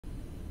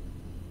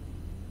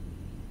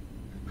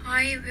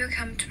Hi,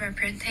 welcome to my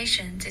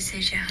presentation. This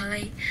is Jiahe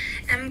Li.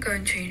 I'm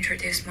going to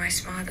introduce my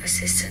smart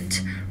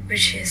assistant,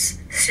 which is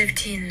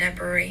safety in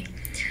library.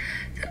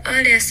 The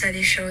earlier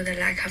study showed the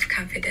lack of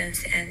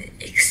confidence and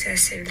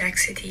excessive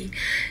laxity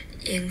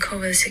in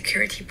COVID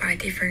security by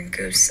different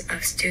groups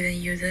of student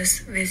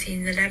users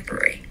within the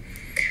library.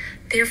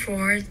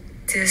 Therefore,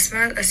 the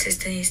smart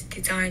assistant is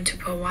designed to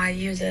provide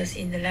users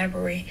in the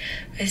library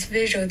with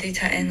visual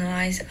data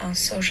analysis on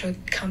social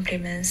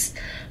complements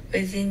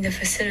within the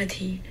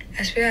facility,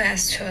 as well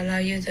as to allow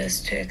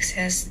users to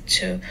access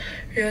to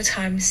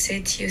real-time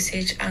seat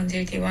usage on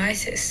their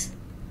devices.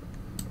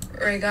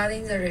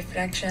 Regarding the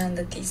reflection on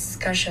the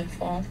discussion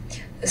form,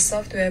 the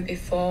software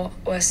before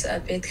was a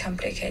bit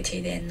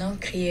complicated and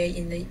not clear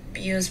in the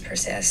use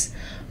process,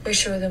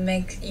 which would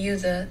make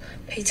users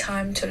pay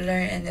time to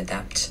learn and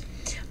adapt.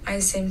 At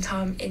the same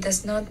time, it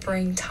does not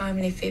bring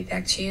timely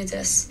feedback to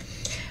users,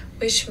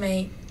 which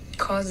may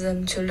cause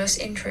them to lose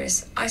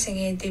interest. I think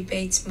it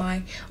debates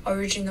my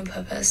original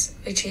purpose,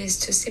 which is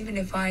to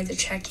simplify the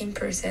check-in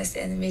process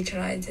and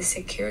visualize the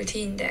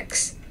security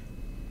index.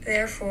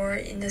 Therefore,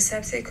 in the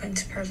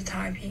subsequent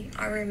prototyping,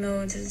 I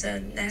removed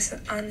the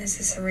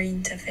unnecessary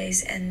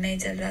interface and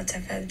made a lot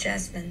of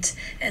adjustments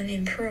and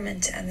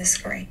improvements on the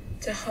screen.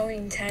 The whole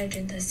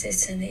intelligent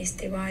assistant is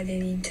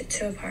divided into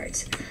two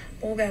parts,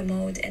 mobile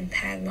mode and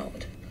pad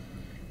mode.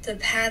 The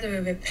pad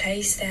will be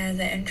placed at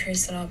the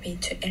entrance lobby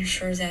to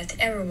ensure that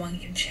everyone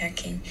can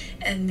check in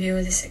and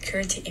view the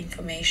security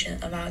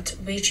information about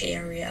which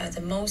area are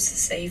the most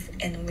safe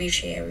and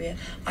which area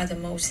are the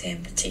most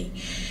empty.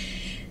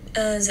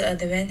 The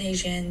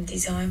advantage and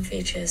design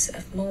features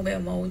of mobile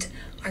mode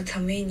are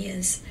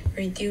convenience,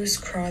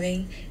 reduced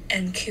crowding,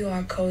 and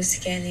QR code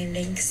scanning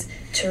links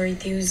to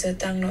reduce the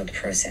download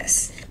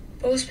process.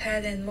 Both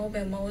pad and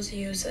mobile modes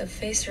use a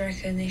face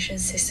recognition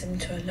system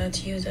to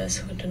alert users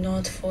who do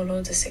not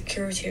follow the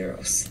security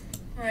rules.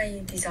 In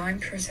my design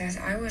process,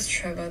 I was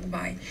troubled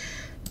by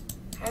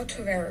how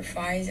to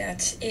verify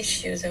that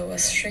each user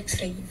was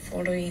strictly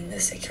following the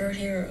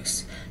security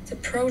rules. The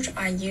approach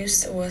I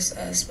used was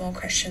a small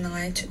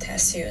questionnaire to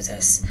test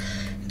users.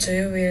 Do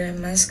you wear a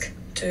mask?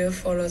 Do you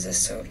follow the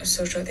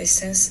social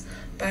distance?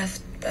 But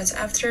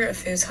after a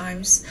few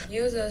times,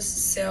 users'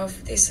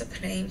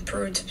 self-discipline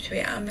proved to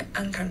be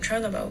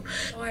uncontrollable.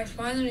 So I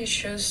finally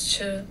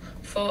chose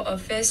for a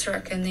face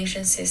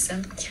recognition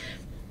system.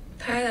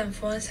 Pad and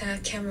phones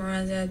have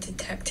cameras that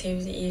detect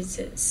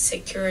if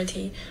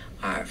security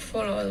are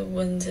followed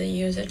when the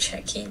user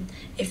checks in.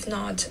 If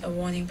not, a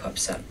warning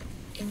pops up.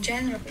 In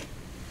general,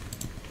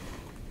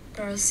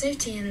 the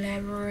Safety in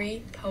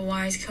Library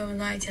provides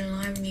COVID-19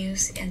 live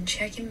news and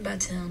check-in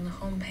button on the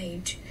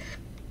homepage.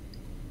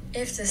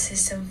 If the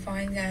system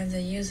finds that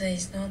the user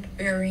is not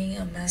wearing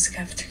a mask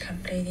after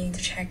completing the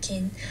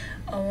check-in,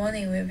 a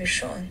warning will be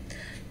shown.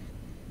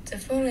 The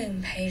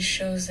following page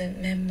shows the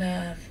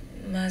number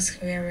of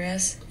mask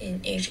wearers in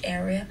each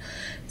area,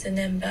 the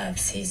number of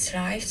seats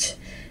left,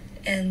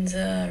 and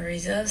the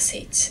reserved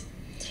seats.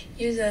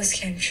 Users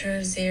can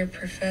choose their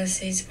preferred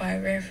seats by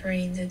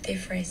referring the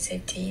different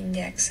safety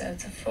index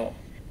of the floor.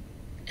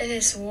 It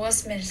is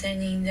worth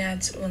mentioning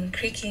that when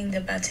clicking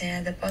the button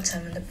at the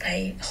bottom of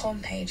the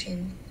homepage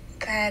in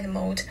pad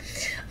mode,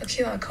 a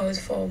QR code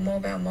for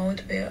mobile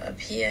mode will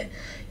appear.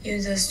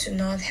 Users do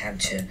not have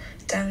to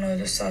download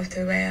the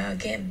software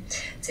again.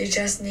 They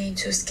just need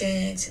to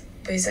scan it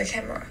with a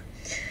camera.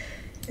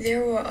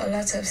 There were a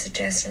lot of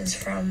suggestions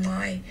from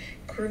my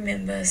group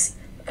members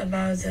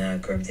about the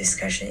group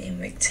discussion in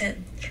week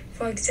 10.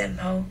 For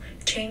example,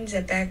 change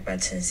the back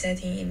button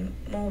setting in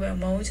mobile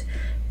mode.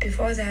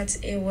 Before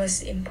that, it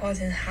was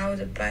important how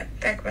the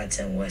back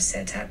button was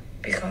set up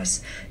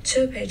because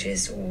two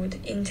pages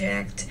would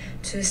interact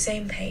to the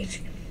same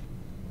page.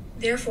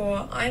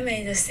 Therefore, I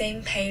made the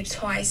same page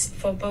twice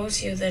for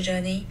both user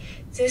journey.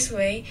 This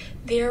way,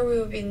 there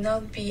will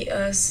not be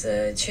a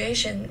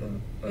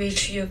situation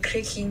which you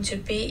click into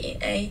B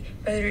in A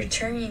but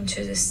return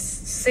into the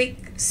C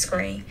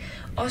screen.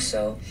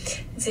 Also,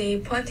 they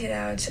pointed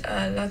out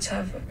a lot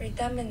of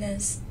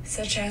redundancies,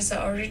 such as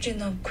the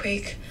original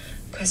quick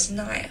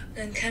questionnaire.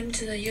 Then came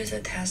to the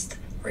user test.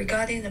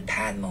 Regarding the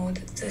pad mode,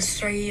 the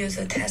 3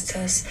 user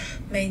testers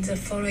made the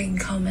following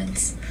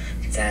comments: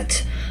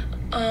 that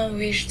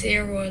which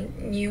there were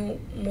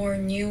more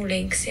new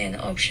links and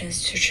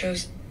options to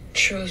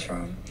choose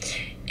from,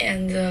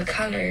 and the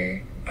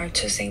color are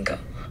too single.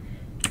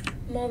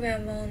 Mobile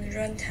mode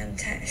runtime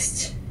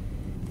test.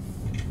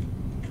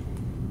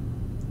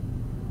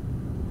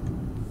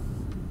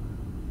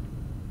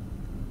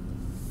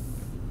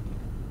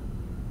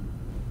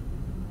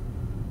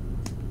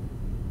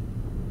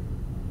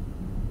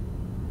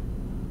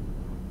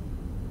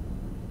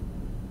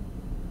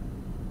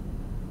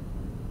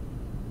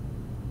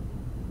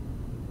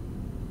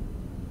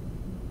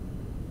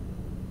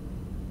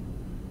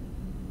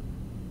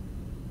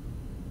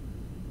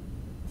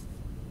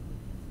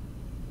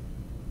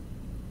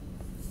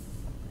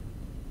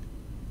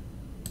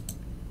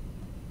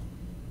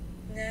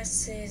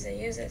 Next is the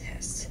user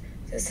test.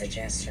 The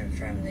suggestion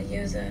from the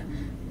user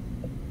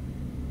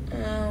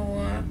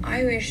were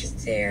I wish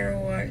there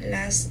were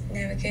less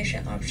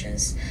navigation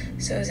options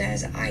so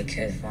that I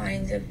could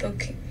find the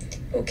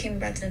booking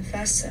button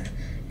faster,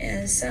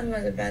 and some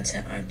of the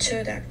buttons are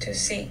too dark to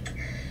see.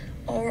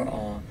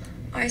 Overall,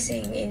 I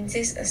think in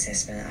this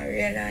assessment I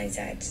realized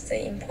that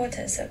the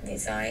importance of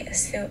design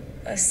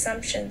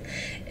assumption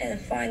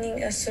and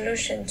finding a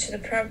solution to the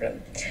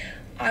problem.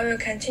 I will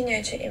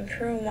continue to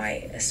improve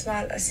my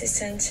smart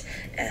assistant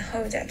and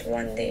hope that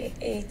one day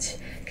it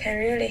can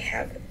really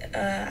help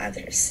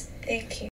others. Thank you.